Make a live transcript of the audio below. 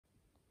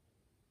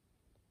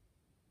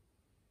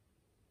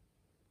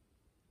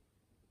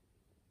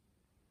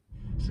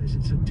says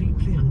it's a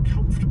deeply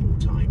uncomfortable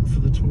time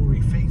for the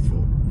Tory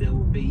faithful. There will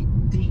be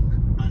deep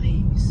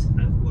unease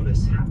at what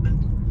has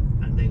happened,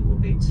 and they will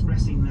be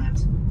expressing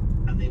that,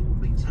 and they will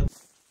be told.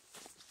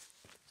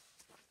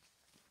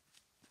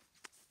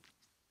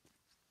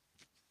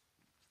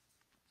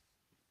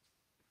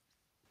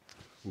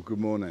 Well, good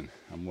morning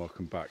and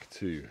welcome back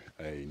to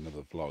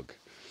another vlog.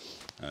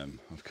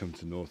 I've come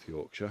to North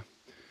Yorkshire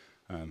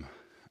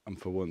and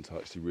for once I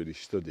actually really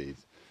studied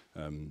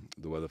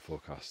the weather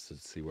forecast to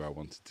see where I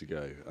wanted to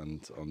go,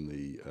 and on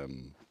the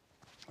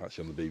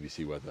actually on the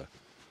BBC weather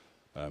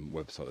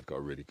website they've got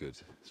a really good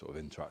sort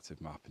of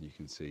interactive map, and you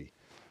can see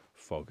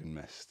fog and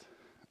mist,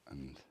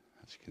 and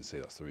as you can see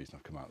that's the reason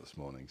I've come out this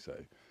morning. So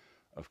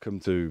I've come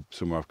to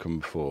somewhere I've come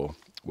before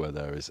where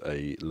there is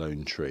a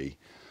lone tree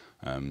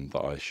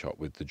that I shot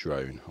with the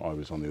drone. I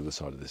was on the other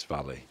side of this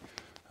valley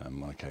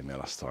when I came here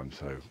last time,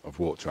 so I've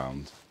walked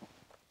around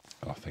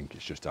and I think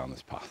it's just down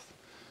this path.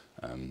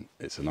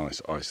 It's a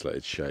nice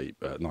isolated shape,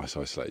 nice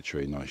isolated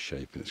tree, nice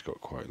shape, and it's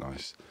got quite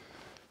nice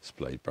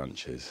splayed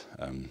branches.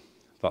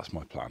 That's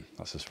my plan,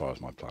 that's as far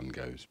as my plan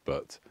goes,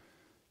 but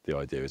the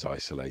idea is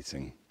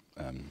isolating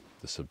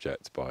the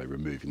subject by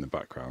removing the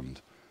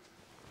background,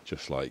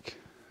 just like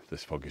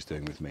this fog is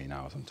doing with me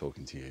now as I'm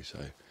talking to you. So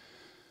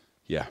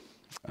yeah.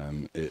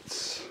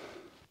 It's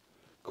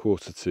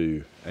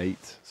 7:45,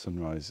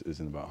 sunrise is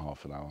in about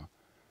half an hour,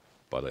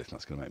 but I don't think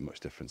that's going to make much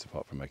difference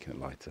apart from making it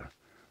lighter.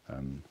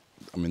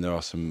 I mean, there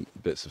are some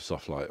bits of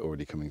soft light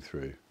already coming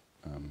through,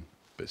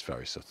 but it's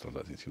very subtle. I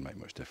don't think it's going to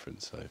make much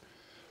difference, so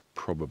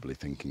probably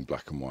thinking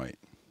black and white,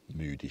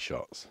 moody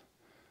shots.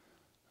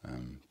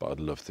 But I'd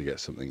love to get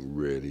something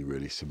really,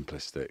 really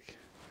simplistic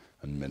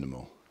and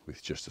minimal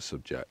with just a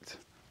subject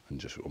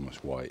and just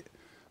almost white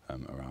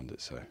around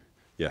it. So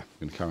yeah, I'm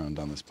going to carry on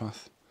down this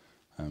path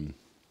and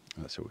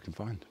let's see what we can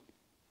find.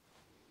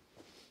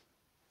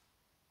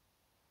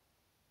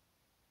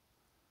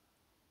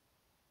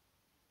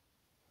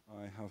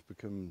 I have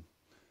become,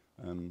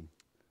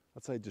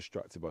 I'd say,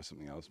 distracted by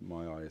something else.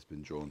 My eye has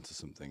been drawn to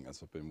something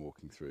as I've been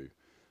walking through.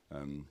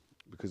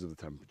 Because of the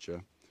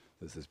temperature,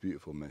 there's this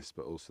beautiful mist,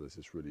 but also there's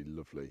this really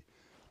lovely,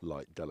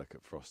 light,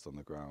 delicate frost on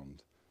the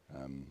ground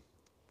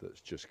that's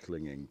just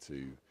clinging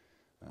to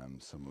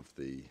some of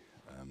the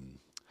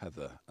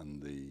heather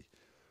and the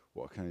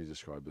what I can only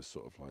describe as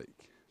sort of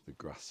like the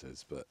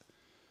grasses, but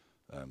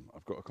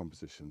I've got a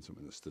composition,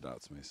 something that stood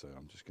out to me, so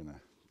I'm just going to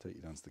take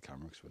you down to the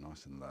camera because we're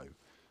nice and low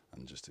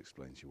and just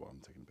explain to you what I'm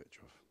taking a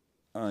picture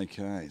of.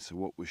 Okay, so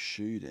what we're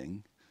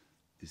shooting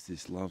is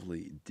this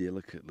lovely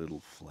delicate little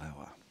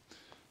flower.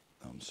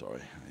 I'm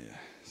sorry, I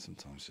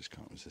sometimes just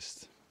can't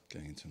resist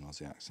going into an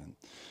Aussie accent.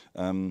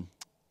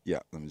 Yeah,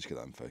 let me just get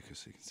that in focus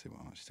so you can see what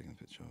I'm actually taking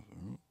a picture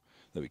of.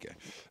 There we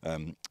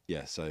go.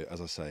 Yeah, so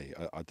as I say,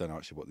 I don't know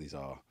actually what these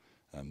are,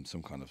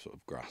 some kind of sort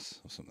of grass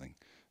or something,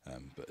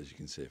 but as you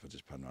can see if I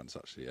just pan around, it's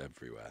actually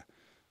everywhere.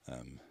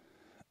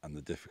 And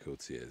the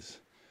difficulty is,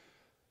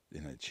 you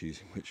know,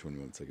 choosing which one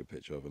you want to take a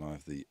picture of, and I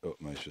have the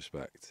utmost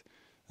respect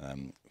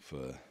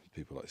for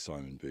people like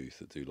Simon Booth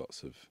that do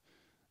lots of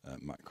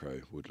macro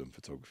woodland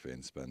photography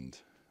and spend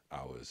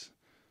hours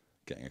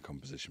getting a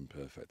composition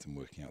perfect and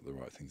working out the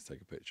right thing to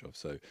take a picture of.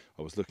 So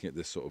I was looking at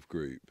this sort of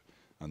group,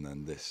 and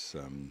then this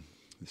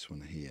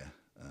one here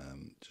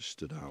just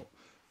stood out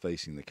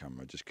facing the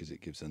camera just because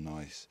it gives a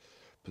nice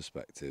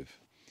perspective.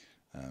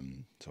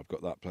 So I've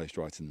got that placed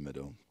right in the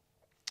middle.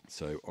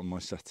 So on my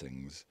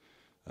settings,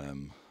 I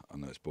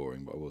know it's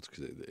boring, but I will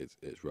because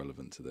it's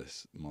relevant to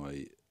this.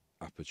 My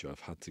aperture, I've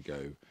had to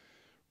go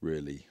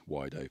really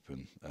wide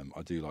open.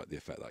 I do like the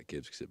effect that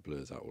gives because it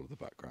blurs out all of the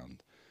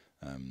background.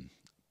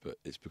 But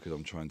it's because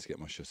I'm trying to get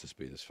my shutter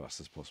speed as fast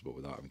as possible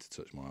without having to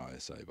touch my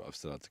ISO, but I've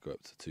still had to go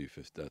up to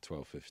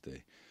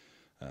 1250.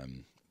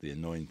 The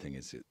annoying thing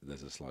is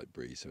there's a slight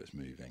breeze, so it's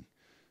moving.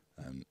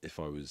 If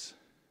I was,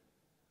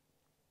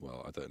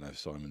 well, I don't know if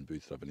Simon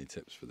Booth would have any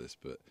tips for this,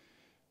 but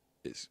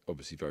it's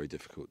obviously very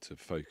difficult to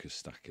focus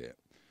stack it,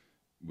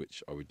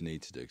 which I would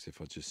need to do, because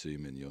if I just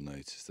zoom in, you'll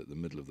notice that the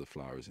middle of the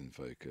flower is in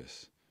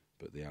focus,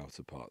 but the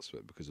outer parts of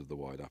it, because of the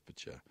wide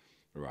aperture,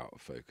 are out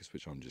of focus,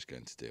 which I'm just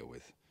going to deal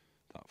with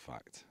that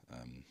fact.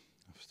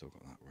 I've still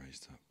got that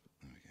raised up.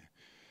 There we go.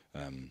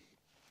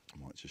 I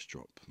might just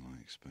drop my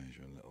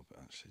exposure a little bit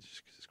actually,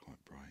 just because it's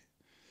quite bright.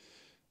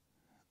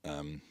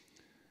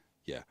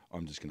 Yeah,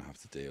 I'm just going to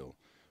have to deal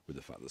with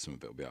the fact that some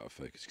of it will be out of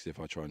focus, because if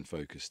I try and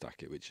focus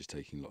stack it, which is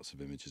taking lots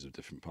of images of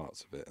different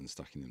parts of it and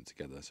stacking them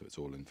together so it's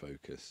all in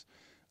focus,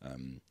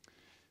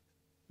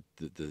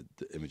 the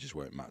images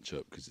won't match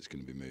up because it's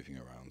going to be moving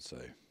around, so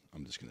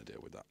I'm just going to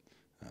deal with that.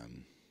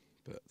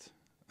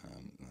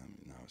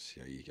 Now it's,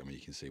 yeah, I mean,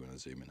 you can see when I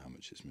zoom in how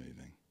much it's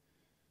moving.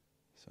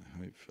 So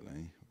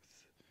hopefully,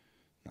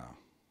 now,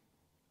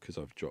 because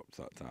I've dropped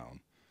that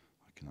down,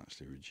 I can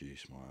actually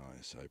reduce my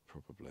ISO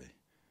probably.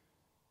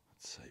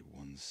 I'd say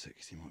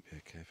 160 might be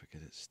okay if I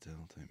get it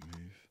still, don't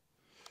move.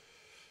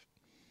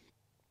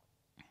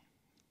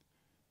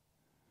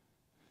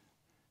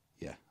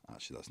 Yeah,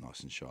 actually that's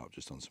nice and sharp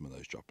just on some of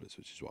those droplets,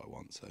 which is what I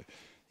want. So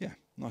yeah,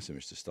 nice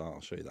image to start.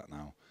 I'll show you that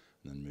now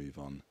and then move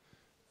on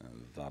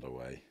that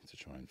away to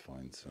try and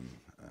find some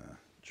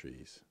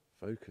trees.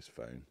 Focus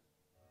phone.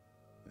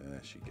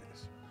 There she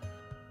goes.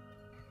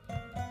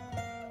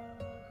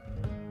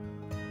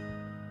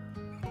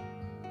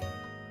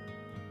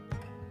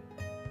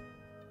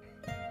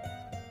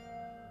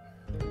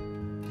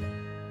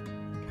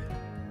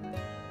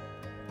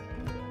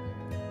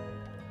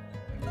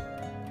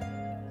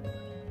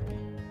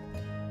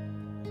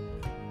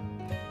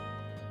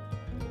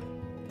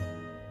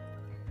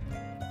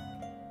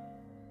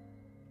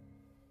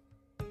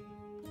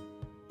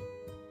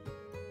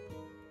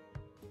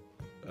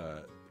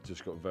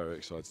 Just got very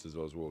excited as I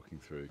was walking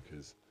through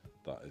because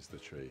that is the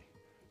tree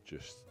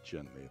just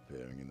gently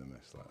appearing in the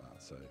mist like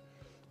that. So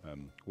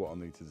what I'll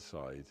need to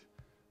decide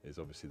is,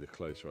 obviously the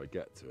closer I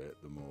get to it,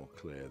 the more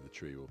clear the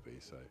tree will be.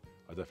 So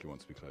I definitely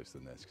want to be closer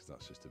than this because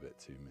that's just a bit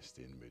too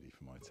misty and moody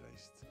for my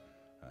taste.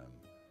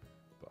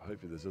 But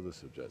hopefully there's other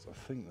subjects. I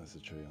think there's a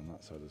tree on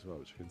that side as well,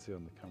 which I can see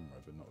on the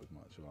camera but not with my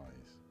actual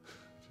eyes,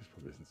 which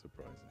probably isn't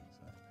surprising.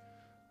 So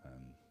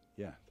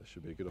yeah, there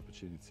should be a good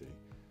opportunity.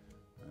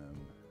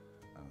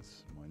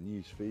 As my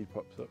news feed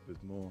pops up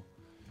with more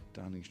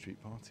Downing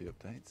Street party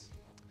updates.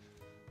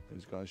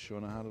 Those guys sure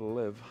know how to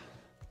live.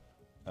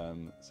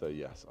 So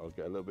yes, I'll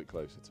get a little bit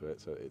closer to it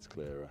so it's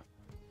clearer,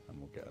 and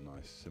we'll get a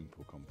nice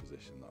simple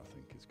composition that I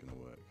think is going to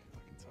work. I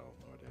can tell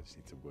already. I just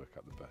need to work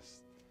out the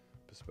best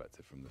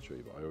perspective from the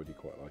tree, but I already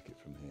quite like it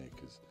from here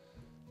because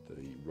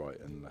the right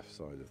and left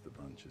side of the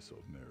branches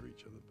sort of mirror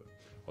each other, but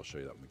I'll show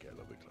you that when we get a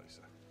little bit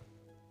closer.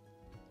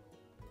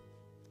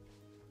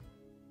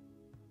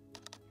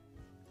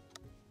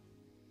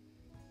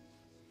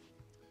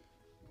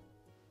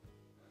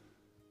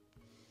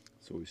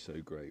 It's always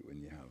so great when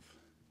you have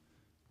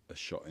a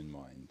shot in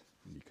mind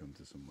and you come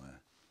to somewhere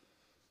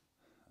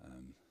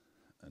and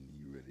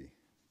you really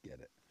get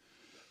it.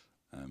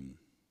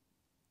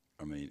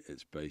 I mean,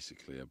 it's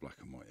basically a black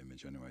and white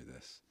image anyway,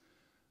 this.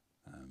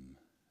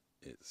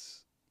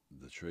 It's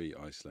the tree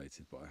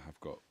isolated, but I have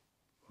got,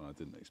 well, I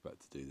didn't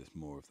expect to do this,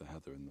 more of the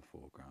heather in the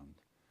foreground,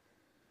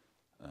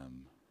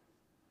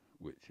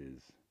 which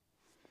is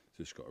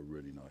just got a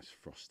really nice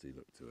frosty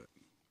look to it.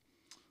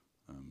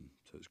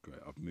 So it's great.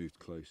 I've moved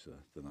closer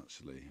than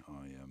actually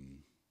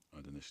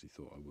I'd initially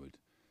thought I would,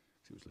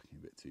 because it was looking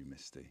a bit too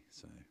misty.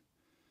 So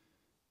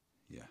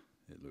yeah,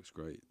 it looks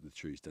great. The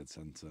tree's dead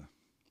centre.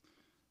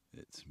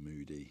 It's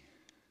moody.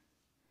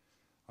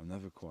 I'm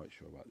never quite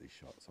sure about these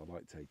shots. I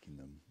like taking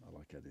them, I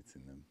like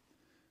editing them,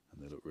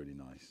 and they look really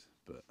nice,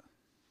 but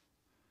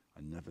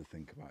I never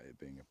think about it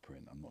being a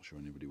print. I'm not sure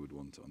anybody would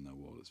want it on their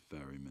wall. It's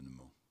very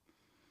minimal.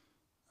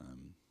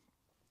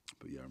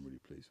 But yeah, I'm really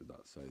pleased with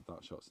that. So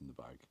that shot's in the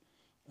bag.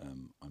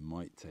 I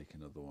might take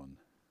another one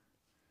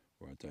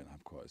where I don't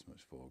have quite as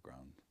much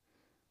foreground,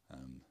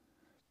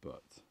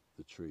 but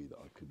the tree that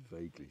I could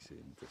vaguely see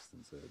in the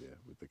distance earlier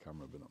with the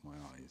camera but not my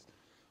eyes,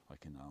 I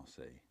can now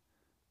see,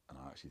 and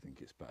I actually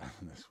think it's better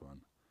than this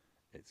one.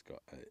 It's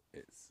got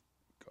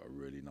a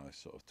really nice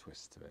sort of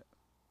twist to it.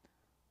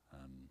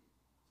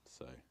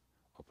 So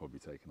I'll probably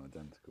take an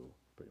identical,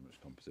 pretty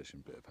much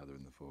composition, bit of heather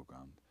in the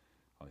foreground,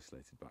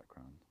 isolated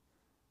background.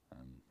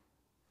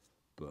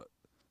 But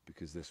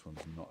because this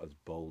one's not as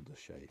bold a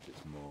shape,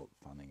 it's more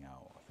fanning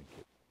out, I think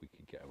we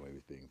could get away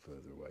with being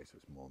further away so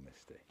it's more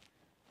misty.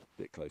 A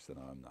bit closer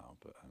than I am now,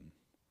 but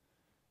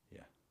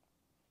yeah.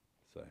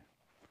 So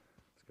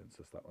let's go and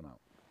suss that one out.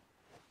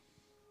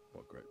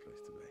 What a great place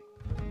to be.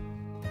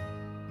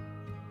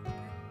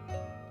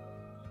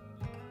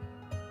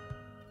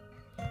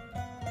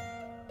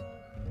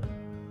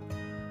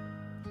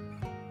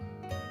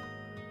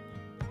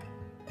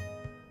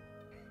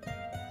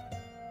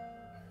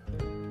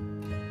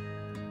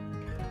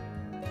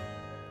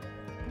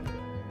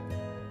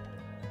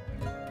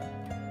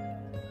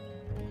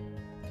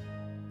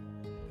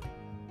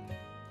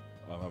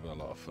 I'm having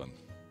a lot of fun.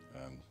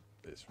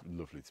 It's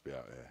lovely to be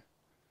out here.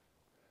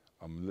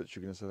 I'm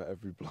literally going to say that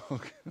every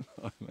blog that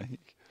I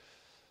make.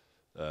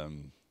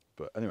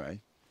 But anyway,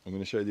 I'm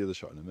going to show you the other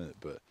shot in a minute,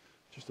 but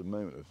just a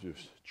moment of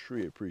just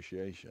tree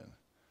appreciation.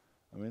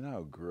 I mean,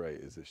 how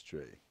great is this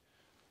tree?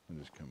 I'll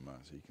just come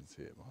out so you can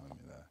see it behind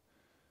me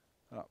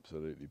there.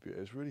 Absolutely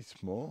beautiful. It's really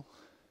small.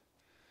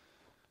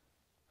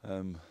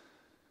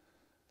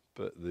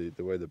 But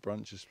the way the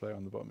branches play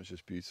on the bottom is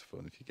just beautiful.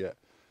 And if you get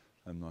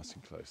nice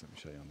and close, let me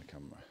show you on the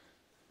camera.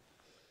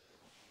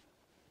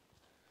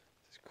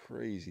 There's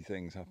crazy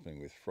things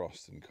happening with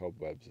frost and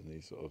cobwebs and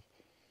these sort of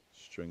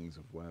strings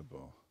of web,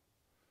 or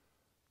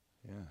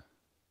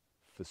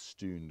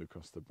festooned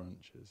across the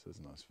branches. There's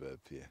a nice verb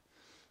for you.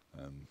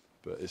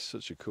 But it's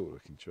such a cool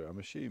looking tree. I'm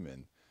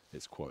assuming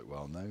it's quite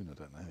well known. I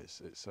don't know.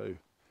 It's so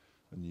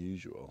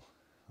unusual.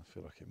 I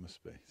feel like it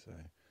must be. So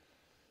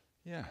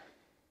yeah.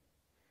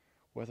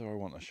 Whether I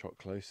want a shot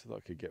closer that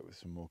I could get with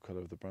some more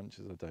colour of the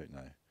branches, I don't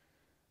know.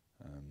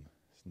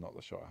 It's not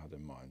the shot I had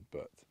in mind,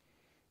 but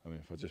I mean,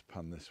 if I just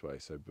pan this way,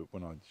 but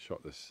when I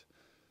shot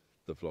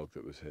the vlog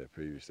that was here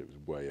previously, it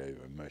was way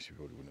over, and most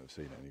people wouldn't have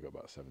seen it, and you got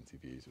about 70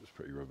 views. It was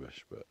pretty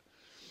rubbish, but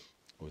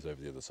I was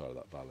over the other side of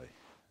that valley,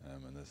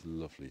 and there's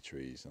lovely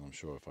trees, and I'm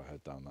sure if I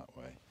head down that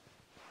way,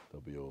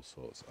 there'll be all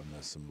sorts, and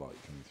there's some light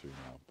coming through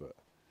now, but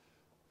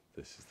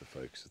this is the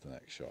focus of the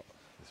next shot,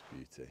 this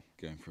beauty.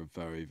 Going for a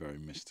very, very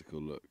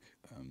mystical look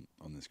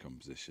on this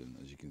composition.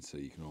 As you can see,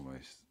 you can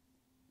almost,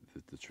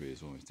 the tree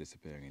is almost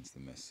disappearing into the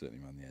mist,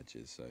 certainly around the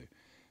edges. So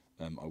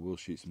I will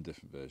shoot some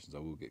different versions. I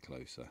will get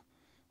closer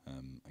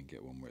and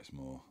get one where it's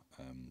more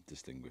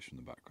distinguished from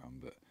the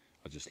background, but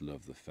I just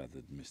love the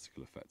feathered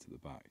mystical effect at the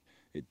back.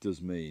 It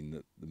does mean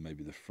that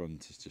maybe the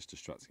front is just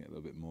distracting it a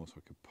little bit more, so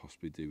I could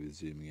possibly do with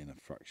zooming in a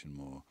fraction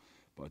more,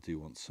 but I do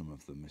want some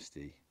of the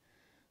misty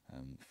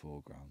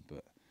foreground.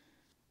 But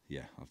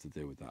yeah, I have to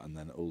deal with that. And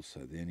then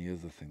also the only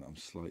other thing that I'm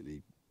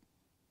slightly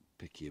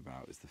picky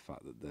about is the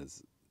fact that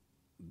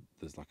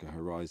there's like a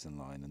horizon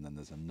line, and then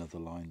there's another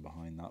line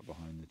behind that,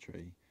 behind the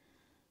tree.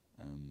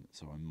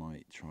 So I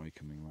might try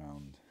coming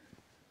round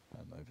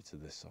over to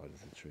this side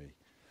of the tree,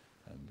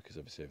 because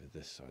obviously over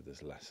this side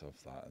there's less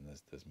of that, and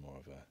there's more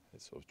of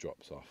it sort of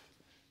drops off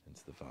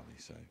into the valley.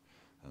 So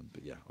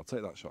but yeah, I'll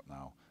take that shot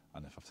now,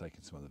 and if I've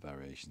taken some other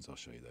variations I'll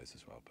show you those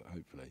as well. But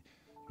hopefully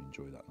you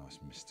enjoy that nice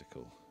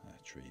mystical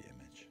tree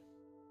image.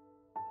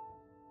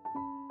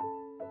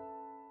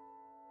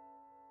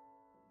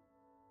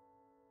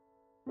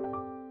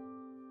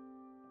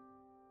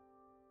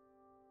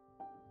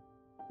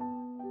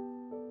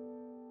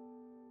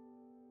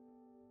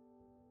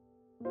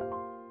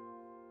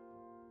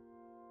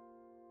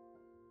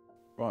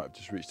 Right, I've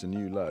just reached a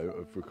new low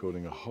of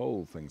recording a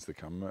whole thing to the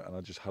camera, and I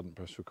just hadn't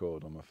pressed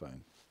record on my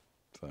phone.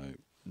 So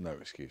no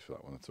excuse for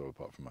that one at all,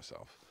 apart from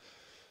myself.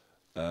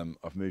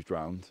 I've moved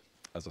round,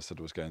 as I said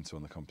I was going to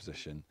on the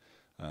composition.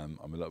 I'm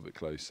a little bit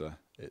closer.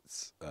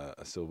 It's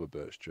a silver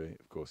birch tree,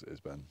 of course it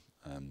is, Ben.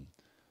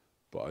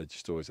 But I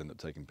just always end up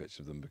taking pictures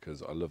of them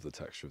because I love the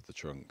texture of the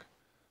trunk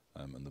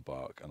and the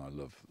bark, and I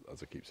love,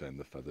 as I keep saying,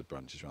 the feathered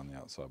branches around the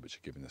outside, which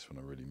are giving this one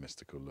a really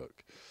mystical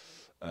look.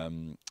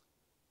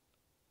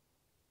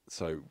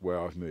 So where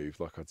I've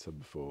moved, like I'd said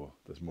before,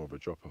 there's more of a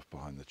drop off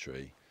behind the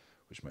tree,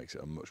 which makes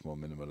it a much more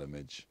minimal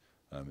image.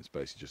 It's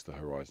basically just the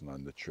horizon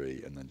line, the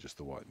tree, and then just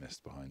the white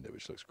mist behind it,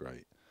 which looks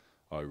great.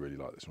 I really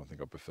like this one. I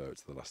think I prefer it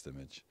to the last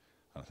image,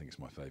 and I think it's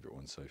my favourite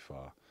one so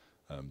far.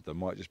 There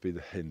might just be the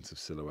hint of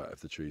silhouette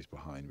of the trees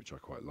behind, which I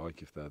quite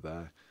like if they're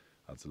there.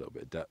 Adds a little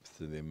bit of depth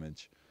to the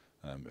image.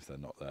 If they're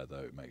not there,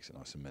 though, it makes it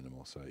nice and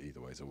minimal, so either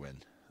way is a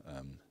win.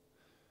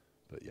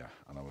 But yeah,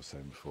 and I was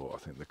saying before, I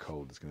think the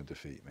cold is going to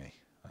defeat me.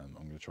 I'm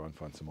going to try and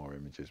find some more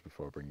images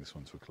before I bring this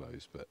one to a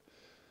close, but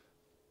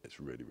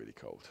it's really, really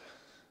cold.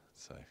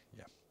 So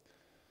yeah,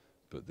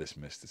 but this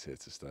mist is here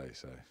to stay.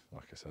 So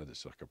like I said,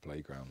 it's like a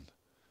playground.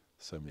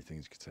 So many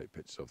things you could take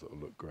pictures of that will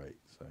look great.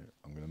 So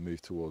I'm going to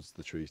move towards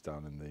the trees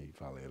down in the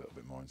valley a little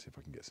bit more and see if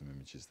I can get some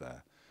images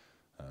there.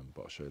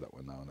 But I'll show you that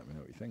one now and let me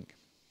know what you think.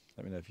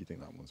 Let me know if you think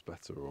that one's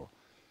better, or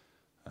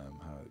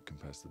how it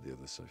compares to the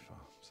others so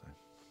far. So.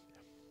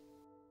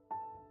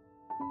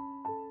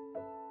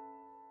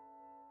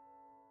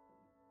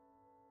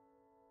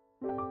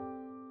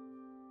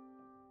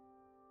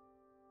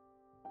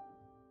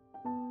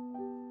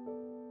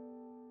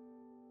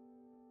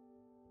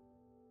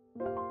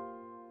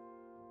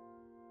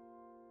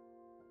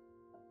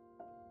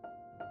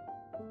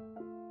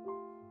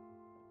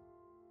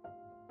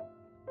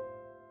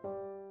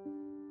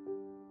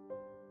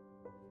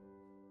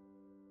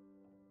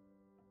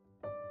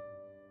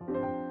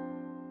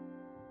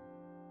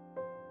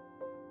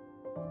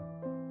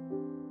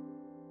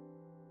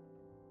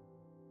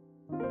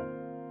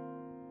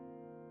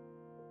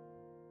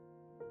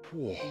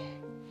 Whoa.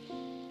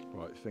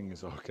 Right,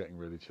 fingers are getting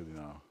really chilly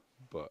now,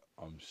 but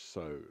I'm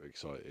so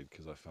excited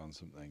because I found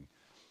something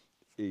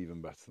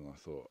even better than I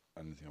thought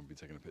anything I'll be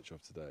taking a picture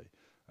of today.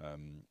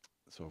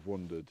 So I've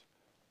wandered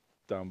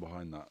down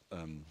behind that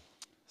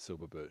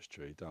silver birch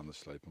tree, down the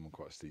slope. I'm on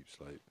quite a steep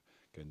slope,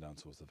 going down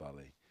towards the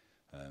valley.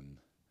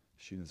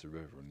 There's a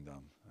river running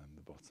down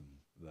the bottom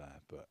there,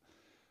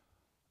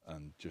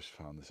 and just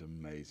found this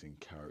amazing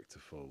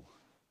characterful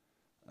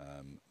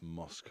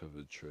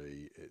moss-covered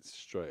tree. It's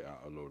straight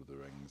out of Lord of the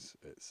Rings.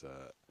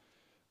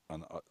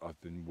 And I've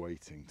been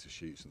waiting to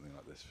shoot something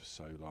like this for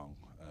so long,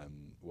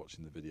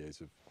 watching the videos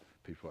of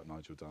people like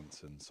Nigel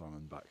Dance and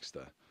Simon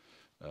Baxter.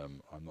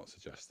 I'm not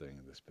suggesting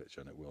this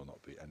picture, and it will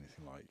not be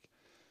anything like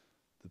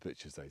the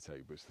pictures they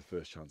take, but it's the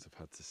first chance I've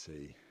had to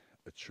see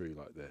a tree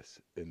like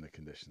this in the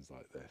conditions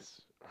like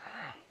this.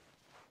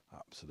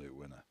 Absolute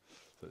winner.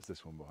 So it's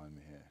this one behind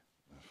me here.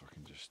 If I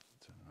can just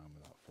turn around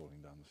without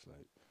falling down the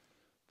slope.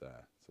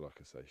 There. So like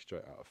I say,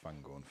 straight out of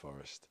Fangorn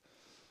Forest.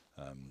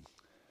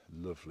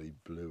 Lovely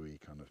bluey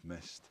kind of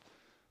mist,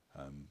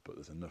 but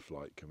there's enough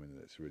light coming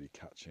that it's really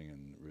catching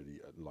and really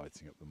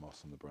lighting up the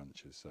moss on the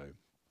branches. So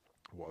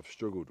what I've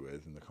struggled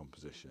with in the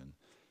composition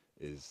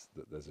is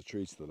that there's a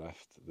tree to the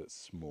left that's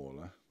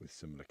smaller with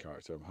similar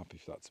character. I'm happy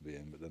for that to be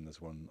in, but then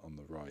there's one on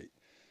the right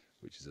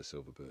which is a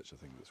silver birch, I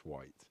think, that's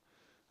white.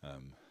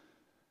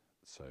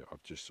 So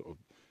I've just sort of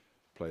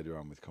played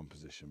around with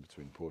composition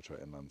between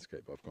portrait and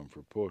landscape, but I've gone for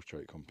a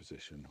portrait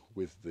composition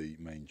with the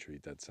main tree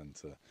dead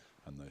centre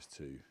and those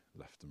two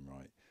left and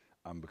right.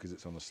 And because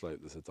it's on a slope,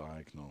 there's a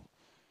diagonal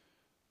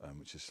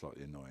which is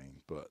slightly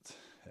annoying, but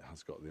it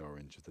has got the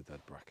orange of the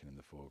dead bracken in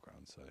the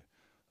foreground, so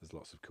there's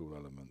lots of cool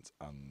elements,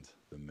 and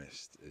the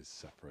mist is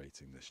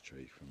separating this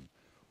tree from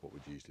what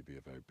would usually be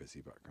a very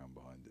busy background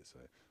behind it. So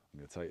I'm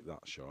going to take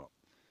that shot,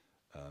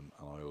 and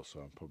I also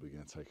am probably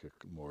going to take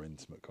a more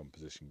intimate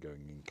composition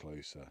going in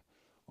closer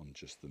on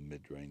just the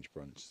mid-range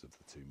branches of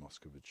the two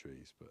moss-covered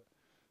trees. But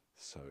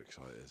so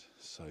excited,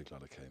 so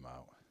glad I came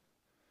out,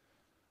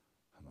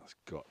 and that's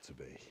got to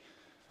be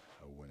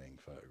a winning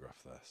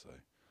photograph there. So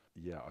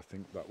yeah, I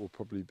think that will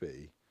probably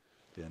be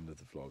the end of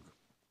the vlog.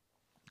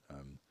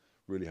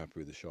 Really happy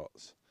with the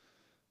shots,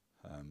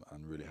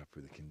 and really happy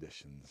with the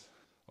conditions.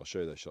 I'll show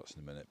you those shots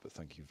in a minute, but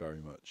thank you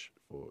very much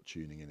for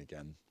tuning in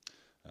again.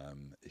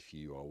 If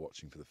you are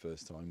watching for the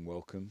first time,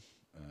 welcome,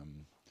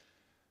 and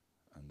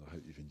I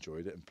hope you've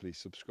enjoyed it, and please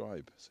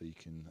subscribe so you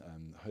can,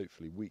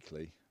 hopefully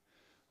weekly,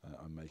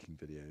 I'm making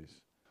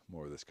videos,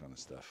 more of this kind of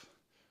stuff.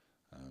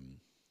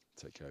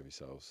 Take care of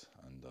yourselves,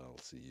 and I'll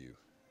see you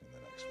in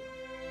the next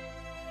one.